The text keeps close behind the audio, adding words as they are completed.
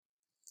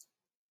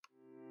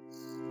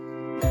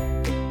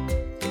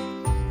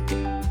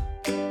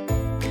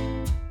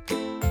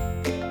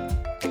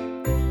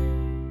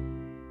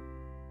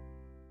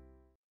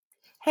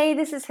Hey,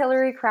 this is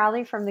Hillary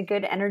Crowley from the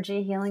Good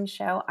Energy Healing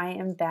Show. I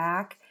am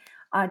back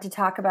to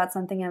talk about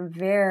something I'm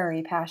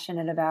very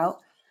passionate about,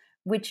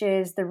 which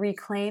is the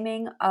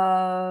reclaiming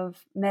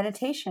of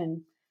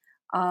meditation.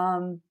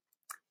 Um,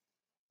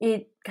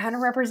 it kind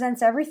of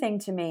represents everything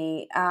to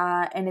me,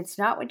 and it's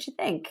not what you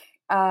think.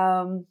 So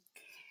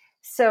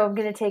I'm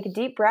going to take a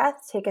deep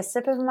breath, take a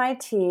sip of my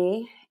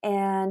tea,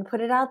 and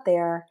put it out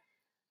there.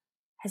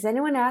 Has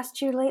anyone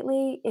asked you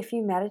lately if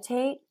you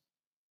meditate?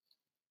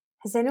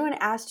 Has anyone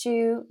asked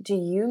you, do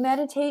you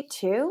meditate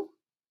too?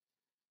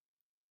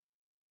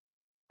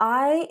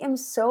 I am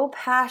so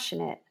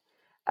passionate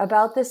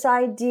about this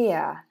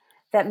idea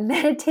that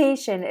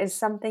meditation is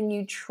something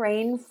you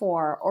train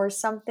for or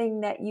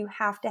something that you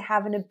have to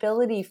have an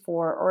ability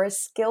for or a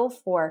skill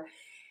for.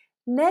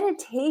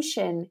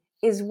 Meditation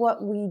is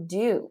what we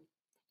do.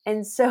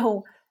 And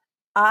so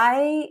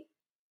I,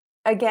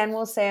 again,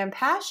 will say I'm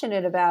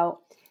passionate about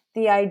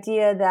the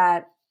idea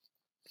that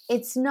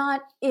it's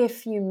not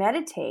if you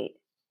meditate,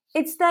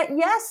 it's that,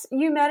 yes,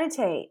 you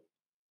meditate.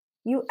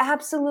 You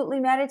absolutely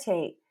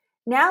meditate.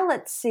 Now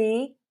let's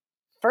see,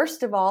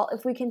 first of all,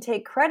 if we can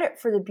take credit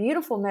for the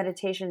beautiful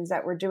meditations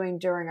that we're doing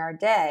during our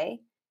day,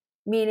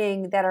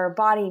 meaning that our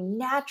body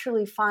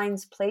naturally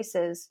finds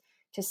places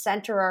to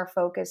center our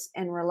focus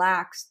and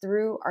relax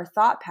through our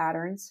thought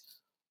patterns,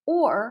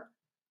 or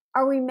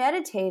are we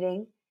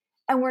meditating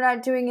and we're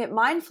not doing it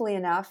mindfully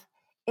enough?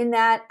 In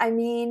that, I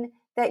mean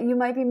that you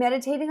might be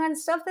meditating on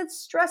stuff that's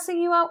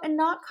stressing you out and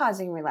not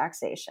causing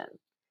relaxation.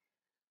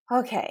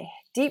 Okay,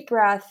 deep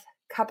breath,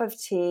 cup of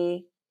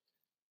tea.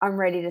 I'm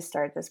ready to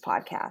start this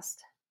podcast.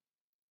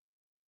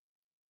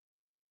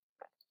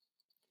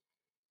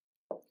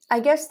 I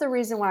guess the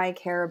reason why I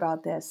care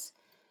about this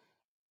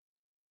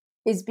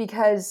is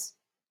because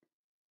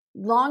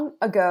long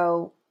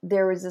ago,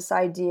 there was this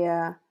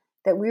idea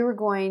that we were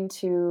going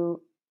to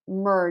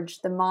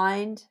merge the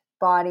mind,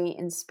 body,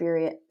 and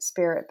spirit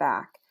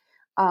back.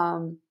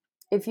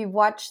 If you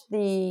watched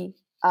the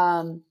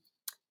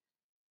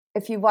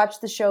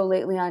show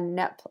lately on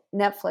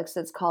Netflix,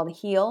 it's called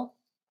Heal.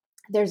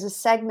 There's a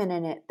segment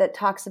in it that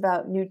talks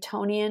about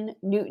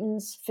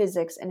Newton's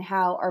physics and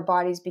how our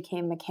bodies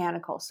became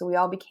mechanical. So we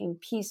all became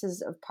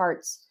pieces of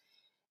parts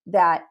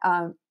that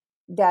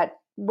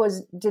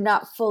did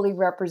not fully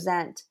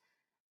represent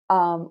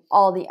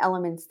all the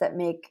elements that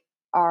make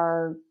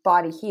our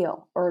body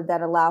heal or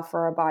that allow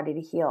for our body to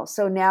heal.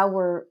 So now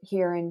we're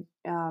here in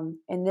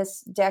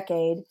this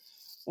decade,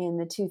 in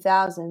the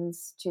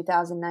 2000s,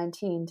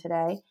 2019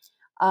 today,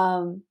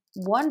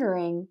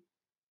 wondering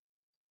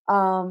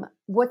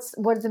what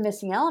the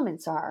missing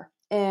elements are.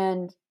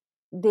 And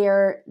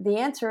the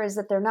answer is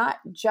that they're not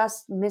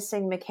just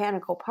missing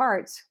mechanical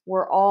parts.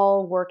 We're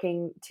all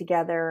working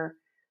together.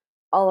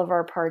 All of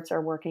our parts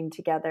are working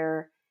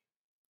together.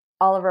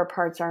 All of our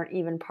parts aren't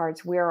even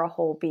parts. We're a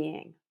whole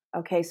being.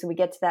 Okay, so we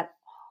get to that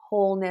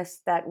wholeness,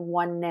 that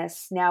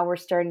oneness. Now we're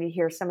starting to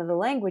hear some of the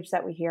language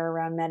that we hear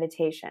around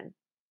meditation.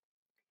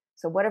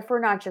 So what if we're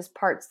not just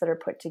parts that are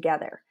put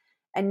together?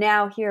 And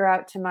now here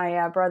out to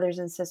my brothers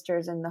and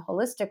sisters in the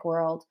holistic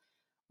world,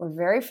 we're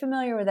very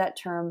familiar with that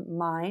term,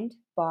 mind,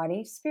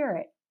 body,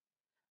 spirit.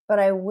 But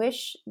I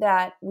wish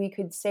that we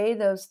could say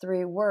those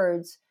three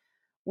words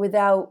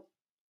without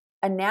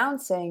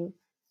announcing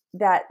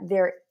that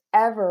they're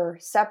ever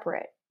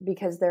separate,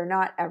 because they're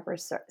not ever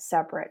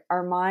separate.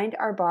 Our mind,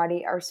 our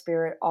body, our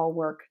spirit all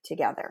work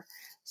together.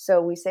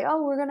 So we say,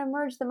 oh, we're going to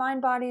merge the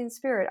mind, body, and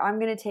spirit. I'm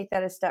going to take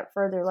that a step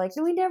further. Like,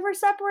 we never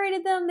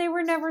separated them. They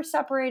were never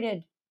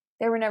separated.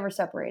 They were never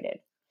separated.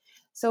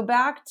 So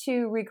back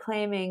to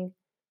reclaiming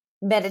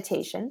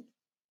meditation.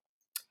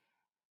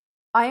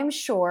 I am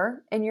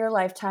sure in your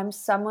lifetime,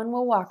 someone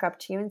will walk up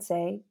to you and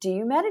say, do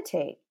you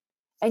meditate?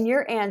 And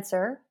your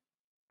answer,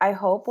 I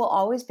hope, will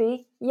always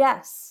be,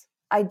 yes,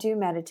 I do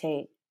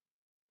meditate.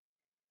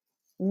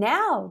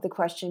 Now the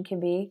question can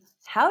be,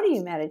 how do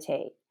you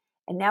meditate?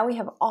 And now we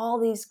have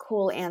all these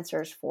cool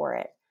answers for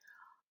it.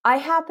 I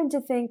happen to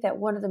think that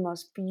one of the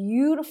most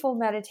beautiful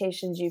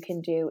meditations you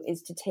can do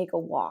is to take a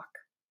walk.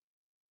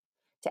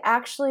 To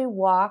actually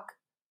walk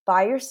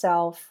by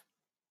yourself,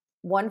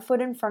 one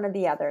foot in front of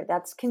the other.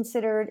 That's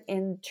considered,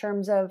 in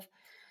terms of,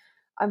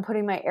 I'm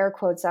putting my air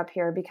quotes up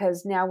here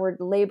because now we're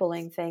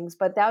labeling things,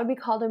 but that would be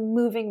called a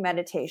moving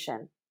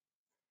meditation.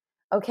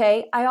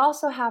 Okay, I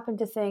also happen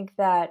to think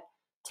that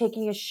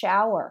taking a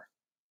shower,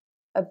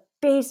 a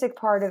basic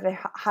part of a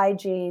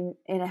hygiene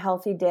in a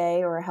healthy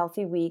day or a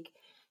healthy week,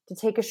 to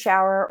take a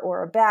shower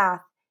or a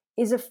bath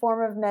is a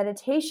form of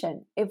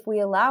meditation if we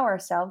allow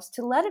ourselves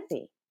to let it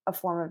be a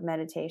form of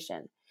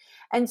meditation.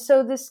 And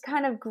so this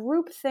kind of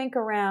group think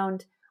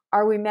around,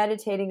 are we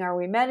meditating? Are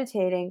we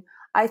meditating?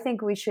 I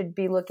think we should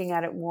be looking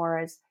at it more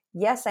as,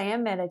 yes, I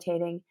am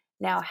meditating.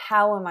 Now,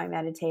 how am I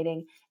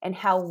meditating? And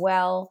how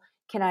well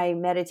can I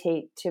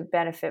meditate to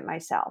benefit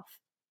myself?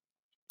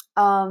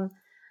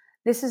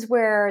 This is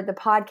where the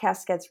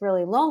podcast gets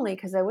really lonely,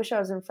 because I wish I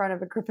was in front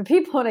of a group of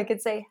people and I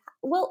could say,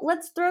 well,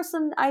 let's throw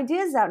some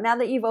ideas out now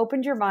that you've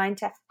opened your mind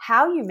to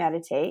how you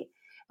meditate,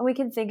 and we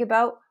can think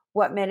about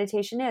what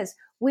meditation is.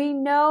 We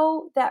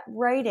know that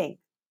writing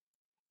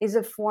is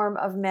a form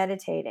of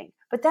meditating,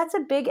 but that's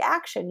a big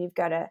action. You've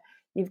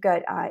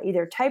got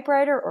either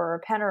typewriter or a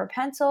pen or a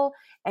pencil,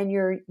 and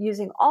you're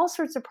using all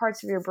sorts of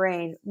parts of your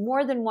brain,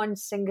 more than one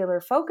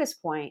singular focus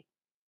point,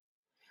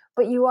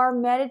 but you are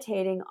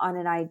meditating on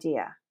an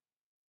idea.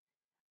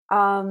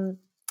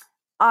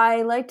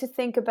 I like to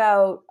think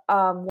about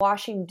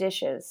washing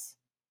dishes,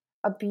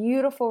 a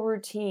beautiful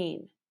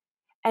routine.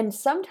 And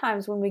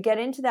sometimes when we get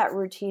into that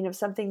routine of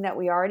something that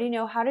we already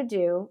know how to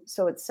do,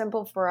 so it's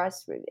simple for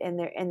us, and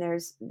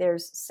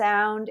there's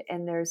sound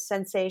and there's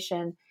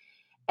sensation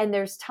and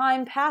there's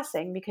time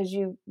passing, because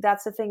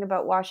that's the thing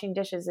about washing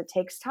dishes, it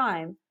takes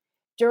time.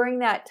 During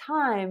that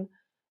time,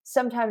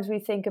 sometimes we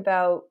think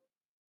about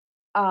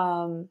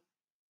um,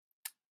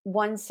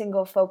 one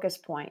single focus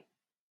point.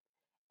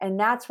 And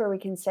that's where we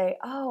can say,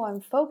 oh,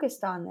 I'm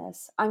focused on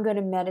this. I'm going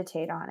to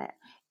meditate on it.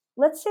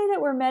 Let's say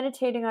that we're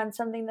meditating on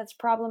something that's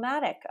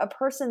problematic, a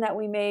person that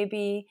we may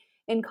be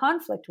in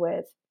conflict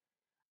with.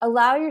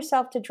 Allow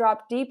yourself to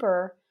drop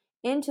deeper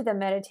into the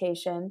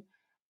meditation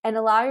and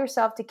allow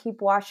yourself to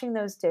keep washing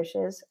those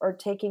dishes or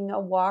taking a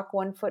walk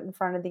one foot in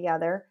front of the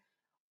other,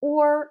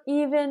 or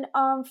even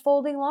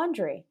folding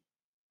laundry.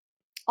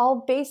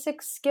 All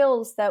basic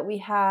skills that we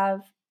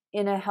have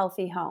in a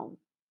healthy home.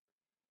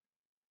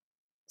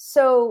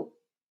 So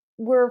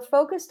we're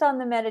focused on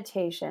the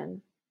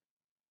meditation.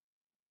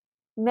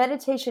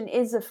 Meditation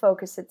is the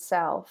focus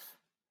itself,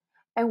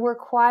 and we're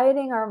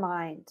quieting our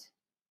mind.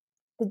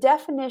 The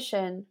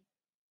definition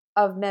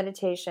of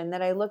meditation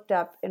that I looked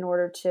up in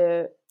order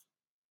to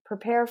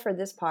prepare for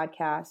this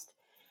podcast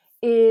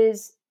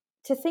is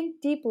to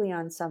think deeply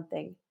on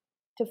something,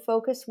 to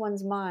focus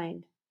one's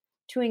mind,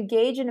 to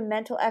engage in a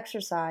mental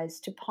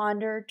exercise, to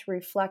ponder, to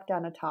reflect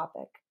on a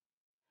topic.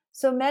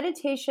 So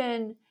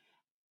meditation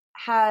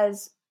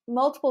has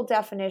multiple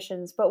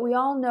definitions, but we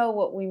all know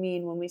what we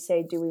mean when we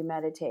say, do we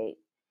meditate?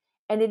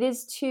 And it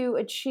is to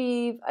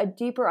achieve a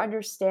deeper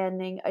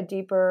understanding, a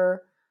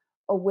deeper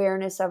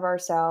awareness of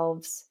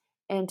ourselves,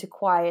 and to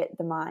quiet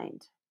the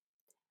mind.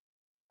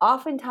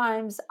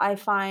 Oftentimes, I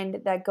find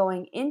that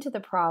going into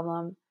the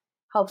problem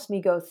helps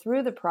me go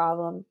through the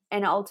problem,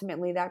 and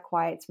ultimately that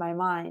quiets my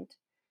mind.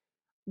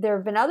 There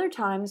have been other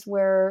times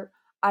where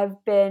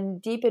I've been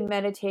deep in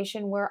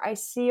meditation where I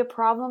see a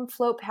problem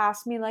float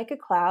past me like a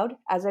cloud,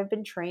 as I've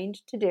been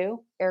trained to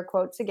do, air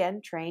quotes again,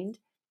 trained.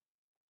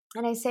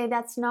 And I say,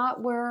 that's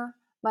not where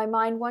my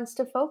mind wants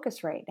to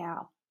focus right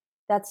now.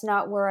 That's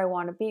not where I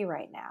want to be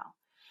right now.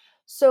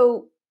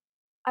 So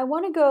I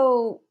want to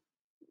go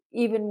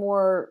even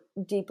more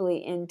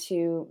deeply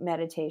into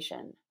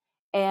meditation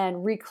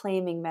and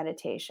reclaiming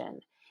meditation.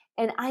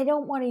 And I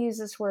don't want to use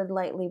this word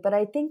lightly, but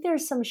I think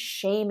there's some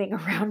shaming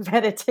around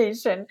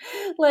meditation.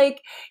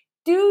 Like,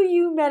 do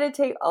you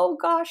meditate? Oh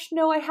gosh,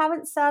 no, I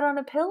haven't sat on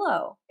a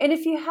pillow. And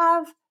if you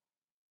have,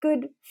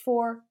 good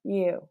for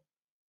you.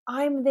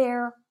 I'm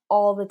there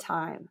all the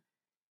time.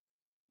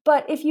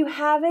 But if you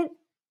haven't,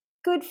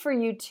 good for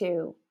you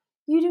too.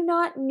 You do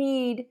not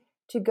need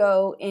to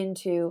go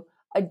into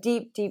a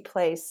deep, deep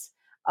place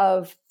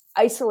of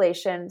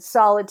isolation,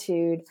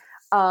 solitude,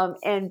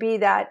 and be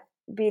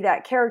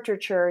that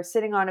caricature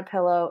sitting on a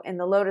pillow in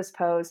the lotus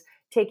pose,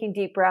 taking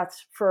deep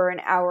breaths for an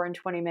hour and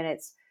 20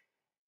 minutes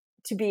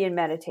to be in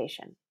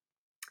meditation.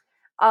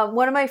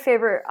 One of my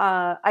favorite,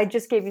 I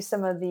just gave you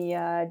some of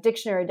the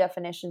dictionary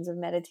definitions of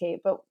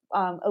meditate, but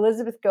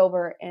Elizabeth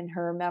Gilbert, in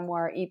her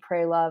memoir, Eat,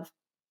 Pray, Love,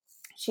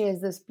 she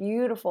has this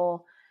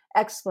beautiful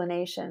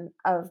explanation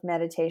of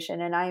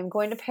meditation, and I am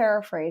going to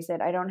paraphrase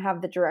it. I don't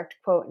have the direct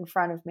quote in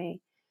front of me,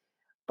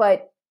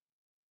 but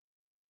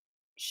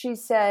she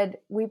said,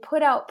 we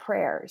put out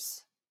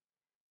prayers.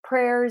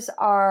 Prayers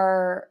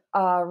are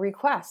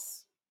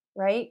requests,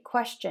 right?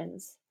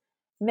 Questions.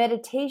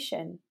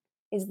 Meditation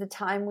is the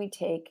time we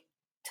take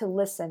to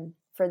listen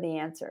for the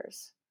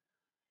answers.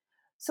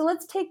 So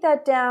let's take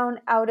that down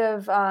out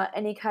of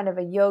any kind of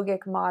a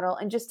yogic model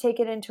and just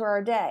take it into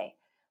our day.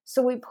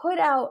 So we put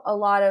out a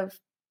lot of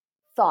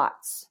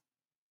thoughts,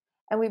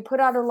 and we put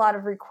out a lot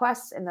of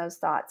requests in those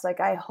thoughts, like,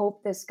 I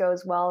hope this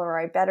goes well, or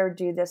I better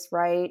do this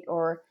right.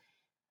 Or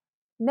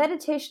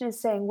meditation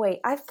is saying, wait,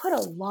 I've put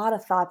a lot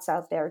of thoughts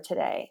out there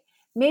today.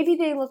 Maybe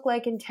they look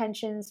like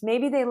intentions,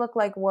 maybe they look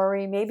like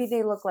worry, maybe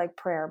they look like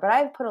prayer, but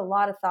I've put a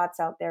lot of thoughts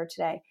out there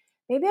today.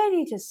 Maybe I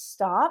need to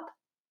stop,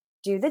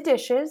 do the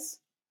dishes,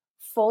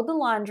 fold the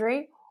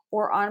laundry,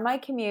 or on my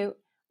commute,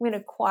 I'm going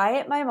to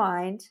quiet my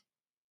mind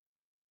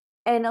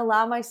and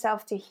allow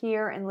myself to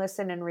hear and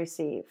listen and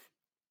receive.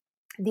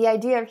 The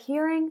idea of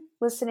hearing,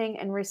 listening,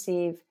 and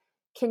receive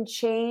can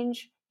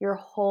change your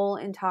whole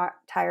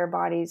entire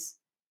body's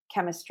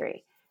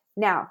chemistry.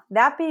 Now,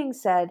 that being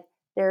said,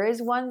 there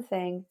is one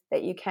thing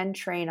that you can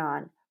train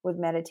on with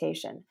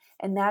meditation,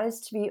 and that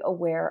is to be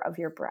aware of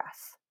your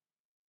breath.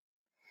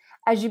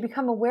 As you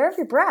become aware of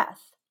your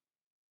breath,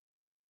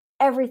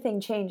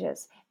 everything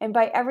changes. And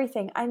by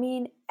everything, I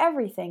mean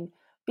everything,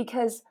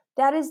 because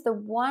that is the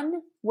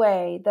one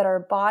way that our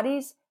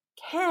bodies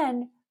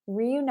can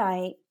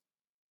reunite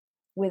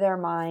with our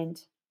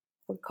mind.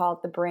 We call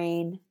it the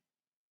brain.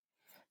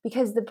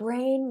 because the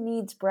brain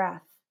needs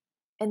breath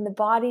and the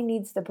body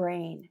needs the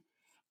brain.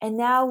 And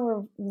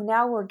now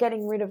we're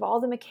getting rid of all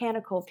the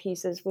mechanical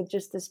pieces with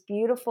just this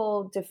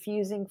beautiful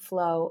diffusing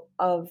flow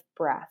of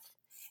breath.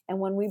 And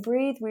when we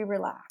breathe, we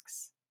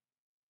relax.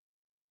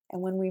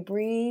 And when we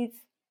breathe,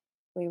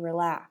 we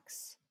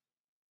relax.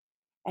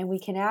 And we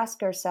can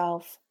ask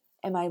ourselves,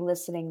 am I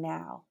listening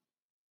now?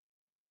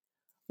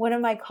 One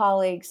of my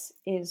colleagues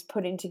is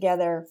putting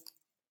together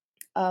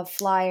a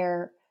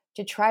flyer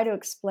to try to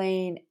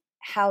explain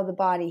how the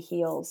body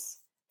heals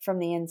from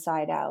the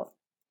inside out.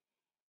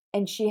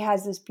 And she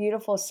has this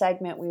beautiful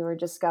segment we were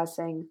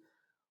discussing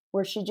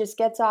where she just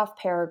gets off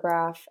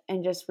paragraph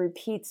and just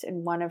repeats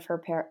in one of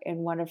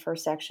her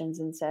sections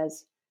and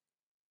says,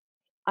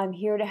 I'm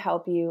here to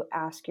help you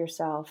ask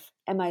yourself,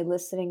 am I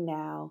listening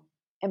now?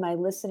 Am I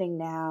listening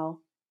now?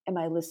 Am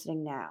I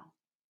listening now?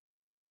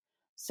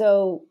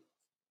 So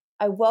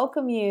I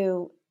welcome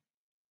you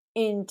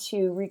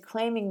into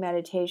reclaiming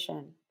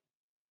meditation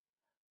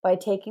by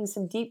taking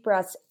some deep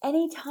breaths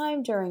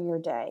anytime during your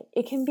day.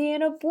 It can be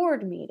in a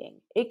board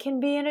meeting. It can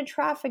be in a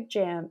traffic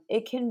jam.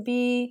 It can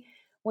be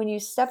when you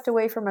stepped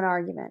away from an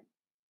argument.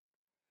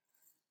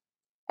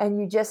 And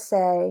you just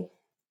say,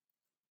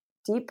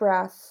 deep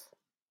breath.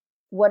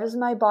 What does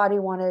my body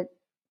want to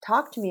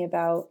talk to me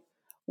about?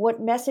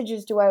 What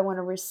messages do I want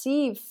to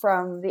receive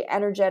from the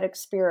energetic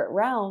spirit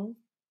realm,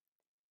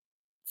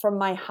 from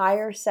my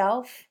higher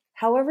self?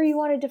 However you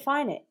want to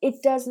define it,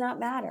 it does not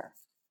matter.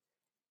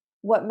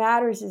 What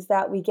matters is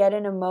that we get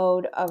in a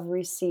mode of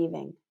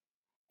receiving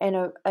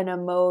and in a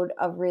mode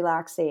of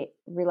relaxation.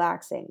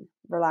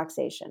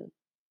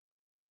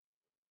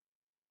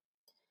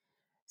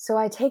 So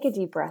I take a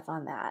deep breath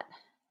on that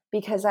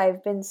because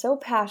I've been so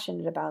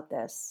passionate about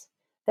this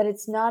that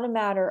it's not a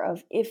matter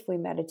of if we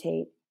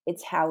meditate,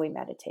 it's how we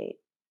meditate.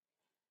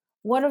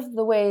 One of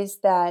the ways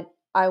that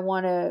I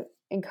want to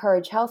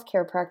encourage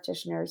healthcare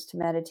practitioners to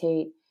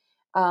meditate,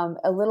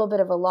 a little bit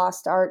of a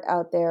lost art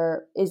out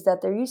there, is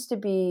that there used to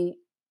be,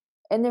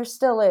 and there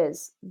still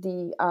is,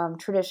 the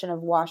tradition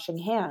of washing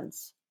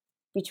hands.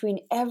 Between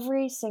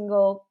every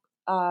single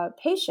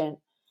patient,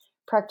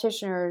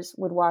 practitioners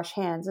would wash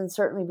hands, and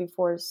certainly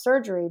before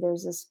surgery,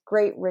 there's this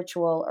great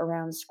ritual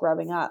around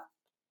scrubbing up.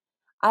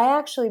 I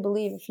actually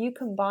believe if you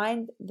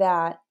combine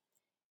that,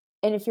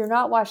 and if you're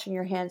not washing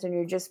your hands and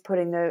you're just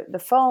putting the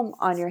foam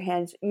on your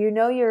hands,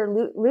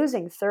 you're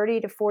losing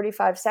 30 to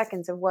 45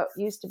 seconds of what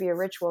used to be a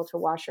ritual to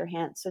wash your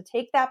hands. So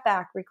take that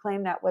back,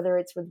 reclaim that, whether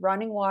it's with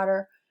running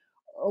water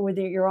or with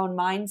your own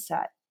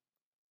mindset.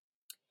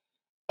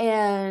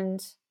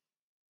 And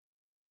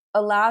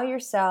allow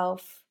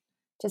yourself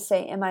to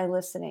say, am I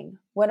listening?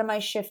 What am I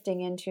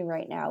shifting into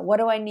right now? What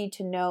do I need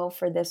to know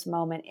for this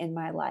moment in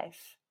my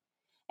life?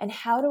 And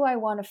how do I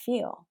want to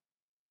feel?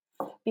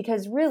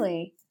 Because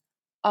really,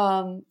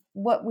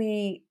 what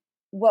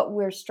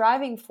we're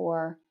striving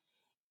for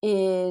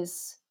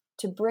is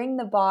to bring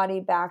the body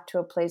back to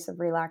a place of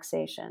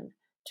relaxation,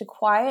 to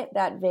quiet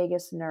that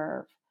vagus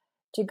nerve,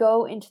 to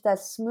go into that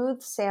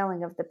smooth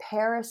sailing of the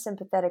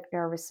parasympathetic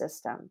nervous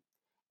system.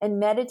 And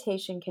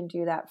meditation can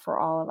do that for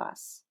all of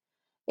us.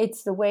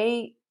 It's the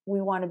way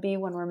we want to be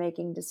when we're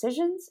making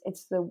decisions.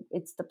 It's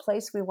the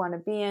place we want to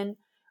be in,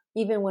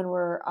 even when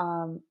we're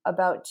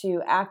about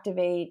to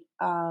activate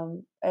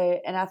an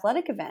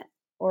athletic event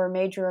or a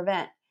major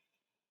event.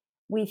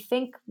 We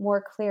think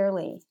more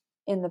clearly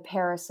in the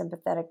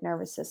parasympathetic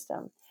nervous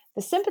system.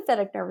 The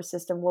sympathetic nervous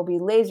system will be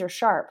laser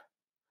sharp,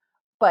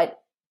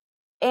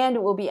 and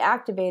it will be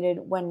activated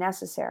when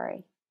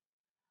necessary.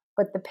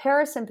 But the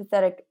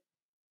parasympathetic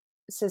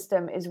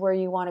system is where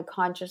you want to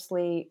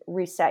consciously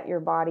reset your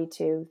body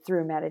to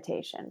through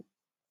meditation.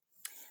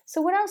 So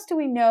what else do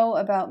we know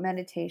about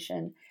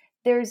meditation?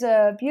 There's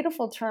a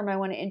beautiful term I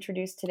want to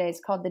introduce today. It's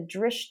called the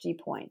drishti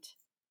point.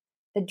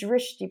 The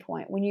drishti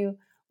point. When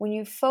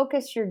you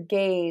focus your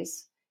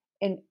gaze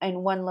in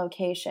one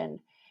location.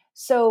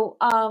 So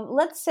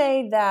let's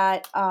say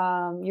that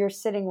you're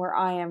sitting where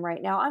I am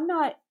right now. I'm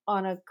not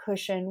on a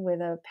cushion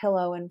with a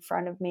pillow in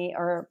front of me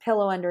or a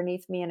pillow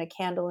underneath me and a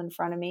candle in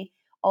front of me,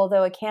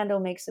 although a candle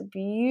makes a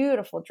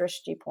beautiful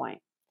drishti point.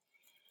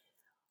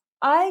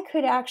 I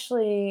could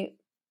actually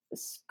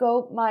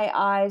scope my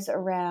eyes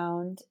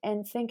around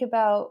and think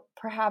about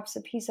perhaps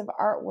a piece of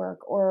artwork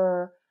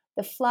or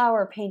the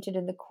flower painted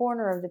in the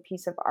corner of the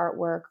piece of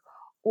artwork,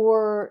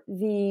 or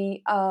the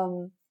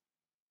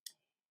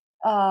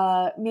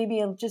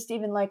maybe just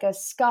even like a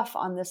scuff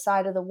on the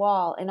side of the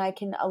wall, and I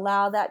can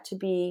allow that to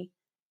be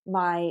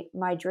my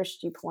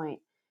drishti point.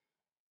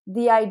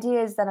 The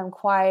idea is that I'm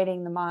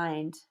quieting the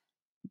mind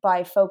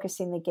by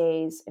focusing the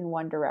gaze in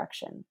one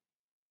direction.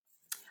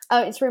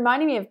 It's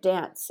reminding me of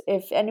dance.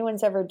 If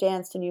anyone's ever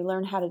danced and you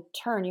learn how to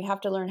turn, you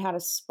have to learn how to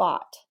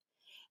spot.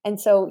 And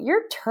so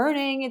you're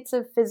turning, it's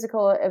a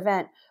physical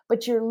event,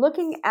 but you're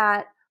looking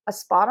at a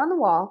spot on the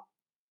wall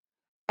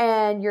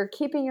and you're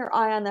keeping your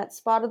eye on that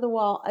spot of the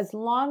wall as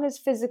long as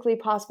physically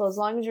possible, as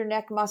long as your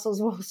neck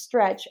muscles will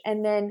stretch.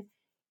 And then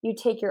you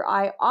take your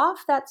eye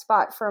off that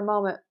spot for a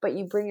moment, but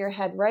you bring your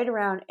head right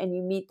around and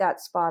you meet that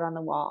spot on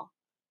the wall.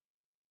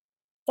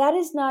 That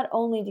is not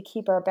only to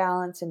keep our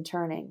balance and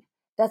turning,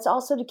 that's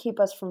also to keep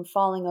us from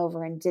falling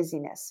over in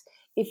dizziness.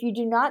 If you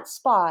do not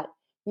spot,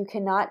 you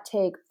cannot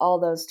take all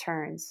those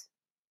turns.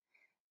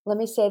 Let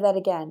me say that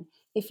again.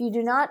 If you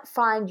do not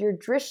find your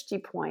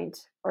drishti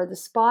point or the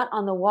spot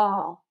on the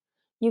wall,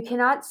 you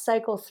cannot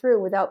cycle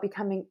through without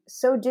becoming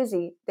so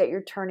dizzy that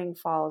your turns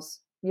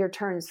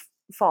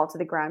fall to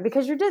the ground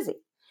because you're dizzy.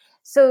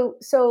 So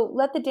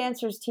let the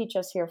dancers teach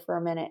us here for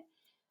a minute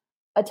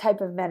a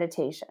type of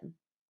meditation.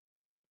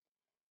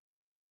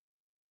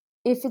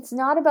 If it's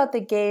not about the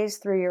gaze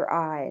through your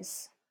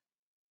eyes,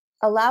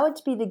 allow it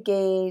to be the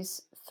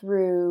gaze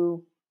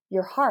through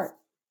your heart.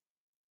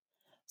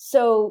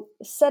 So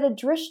set a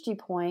drishti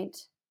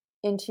point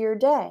into your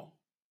day.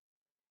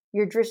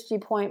 Your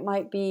drishti point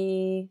might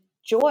be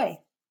joy.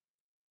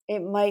 It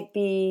might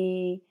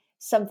be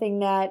something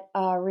that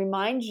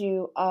reminds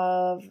you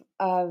of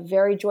a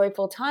very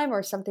joyful time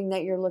or something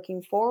that you're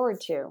looking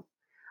forward to.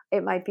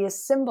 It might be a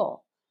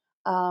symbol,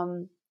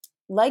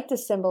 like the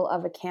symbol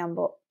of a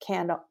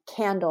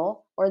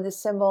candle or the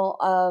symbol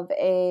of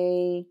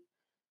a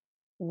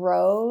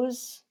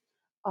rose,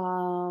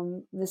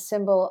 the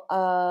symbol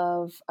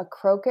of a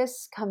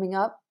crocus coming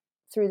up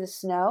through the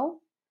snow,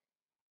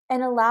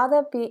 and allow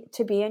that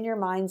to be in your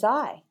mind's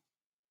eye.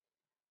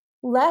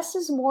 Less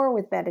is more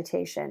with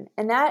meditation,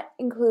 and that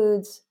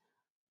includes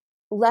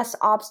less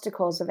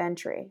obstacles of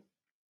entry.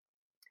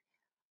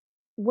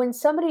 When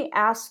somebody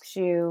asks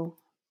you,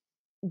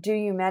 do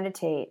you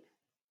meditate?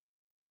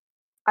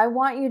 I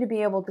want you to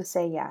be able to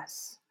say,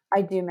 yes,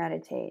 I do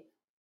meditate.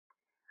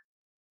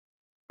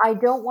 I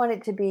don't want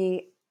it to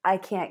be, I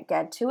can't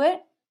get to it.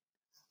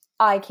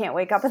 I can't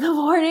wake up in the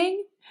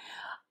morning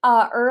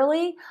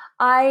early.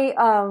 I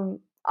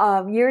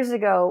years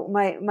ago,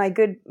 my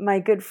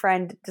good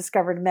friend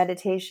discovered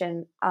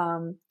meditation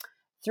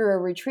through a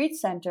retreat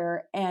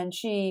center, and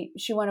she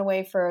went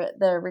away for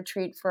the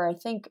retreat for, I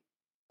think,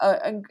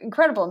 an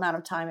incredible amount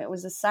of time. It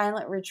was a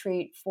silent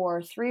retreat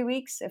for 3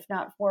 weeks, if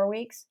not 4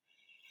 weeks,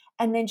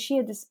 and then she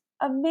had this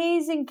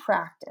amazing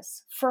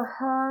practice for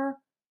her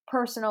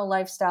personal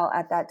lifestyle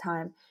at that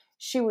time.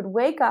 She would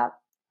wake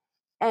up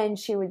and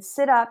she would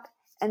sit up,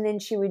 and then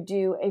she would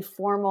do a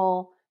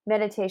formal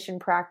meditation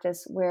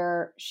practice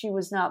where she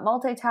was not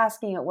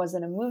multitasking. It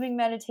wasn't a moving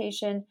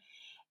meditation.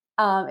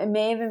 It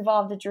may have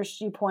involved a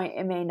drishti point.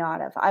 It may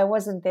not have. I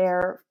wasn't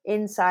there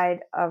inside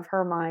of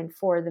her mind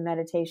for the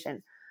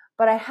meditation,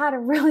 but I had a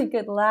really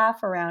good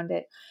laugh around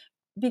it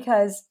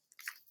because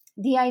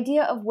the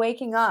idea of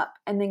waking up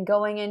and then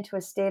going into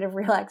a state of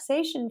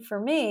relaxation for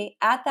me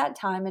at that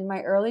time in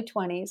my early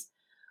 20s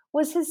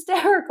was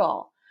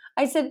hysterical.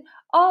 I said,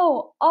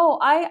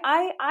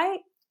 I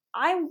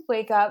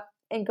wake up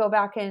and go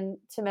back into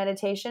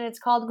meditation. It's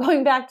called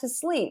going back to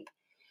sleep.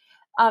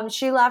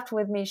 She laughed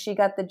with me. She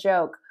got the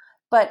joke.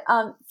 But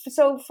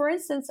so, for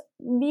instance,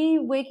 me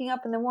waking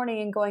up in the morning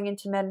and going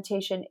into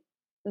meditation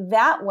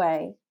that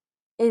way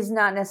is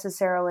not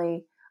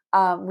necessarily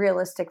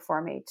realistic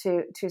for me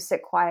to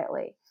sit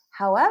quietly.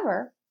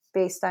 However,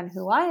 based on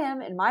who I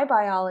am and my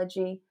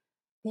biology,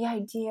 the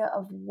idea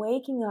of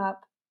waking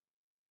up,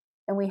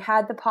 and we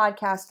had the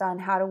podcast on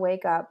how to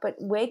wake up, but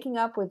waking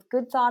up with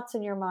good thoughts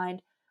in your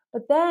mind,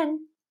 but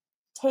then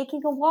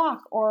taking a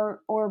walk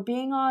or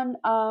being on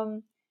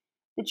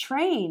the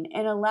train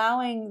and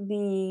allowing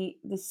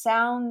the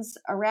sounds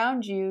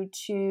around you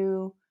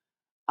to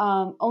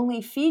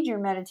only feed your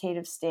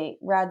meditative state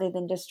rather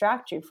than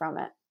distract you from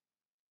it.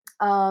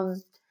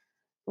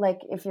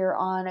 Like if you're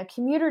on a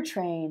commuter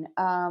train,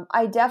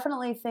 I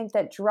definitely think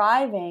that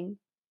driving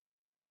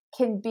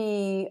can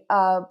be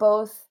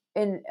both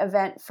an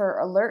event for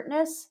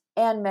alertness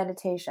and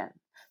meditation.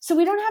 So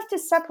we don't have to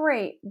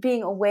separate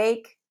being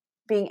awake,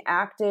 being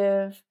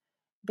active,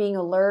 being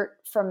alert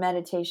from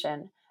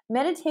meditation.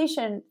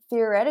 Meditation,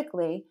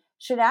 theoretically,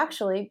 should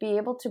actually be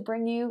able to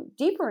bring you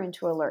deeper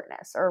into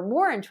alertness or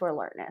more into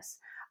alertness.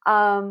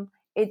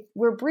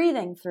 We're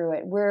breathing through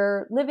it.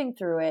 We're living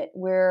through it.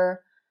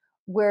 We're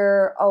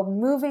a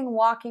moving,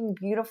 walking,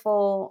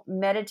 beautiful,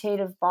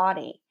 meditative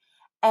body.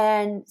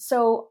 And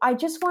so I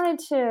just wanted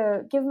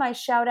to give my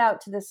shout out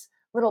to this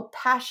little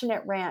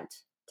passionate rant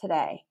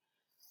today.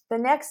 The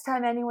next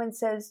time anyone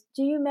says,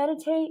 do you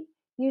meditate?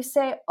 You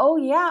say, oh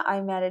yeah,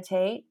 I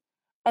meditate.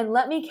 And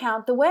let me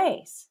count the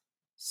ways.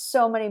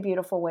 So many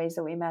beautiful ways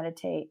that we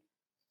meditate.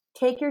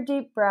 Take your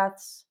deep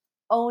breaths,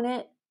 own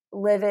it,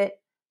 live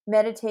it.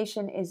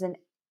 Meditation is a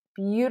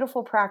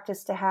beautiful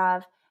practice to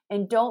have.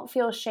 And don't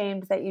feel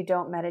shamed that you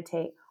don't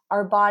meditate.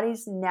 Our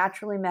bodies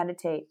naturally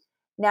meditate.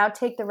 Now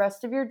take the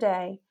rest of your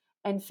day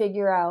and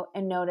figure out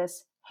and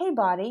notice, hey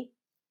body,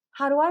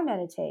 how do I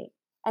meditate?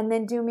 And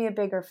then do me a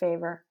bigger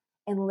favor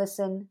and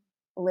listen,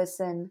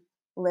 listen,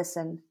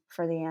 listen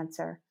for the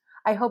answer.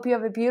 I hope you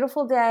have a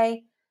beautiful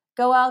day.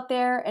 Go out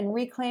there and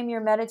reclaim your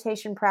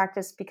meditation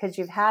practice because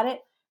you've had it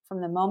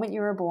from the moment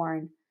you were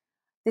born.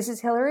 This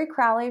is Hillary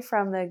Crowley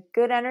from the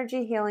Good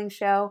Energy Healing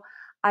Show.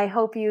 I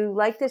hope you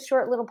like this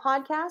short little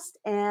podcast,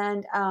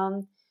 and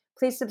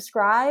please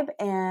subscribe,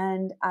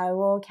 and I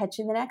will catch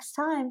you the next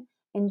time.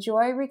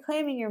 Enjoy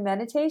reclaiming your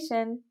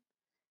meditation.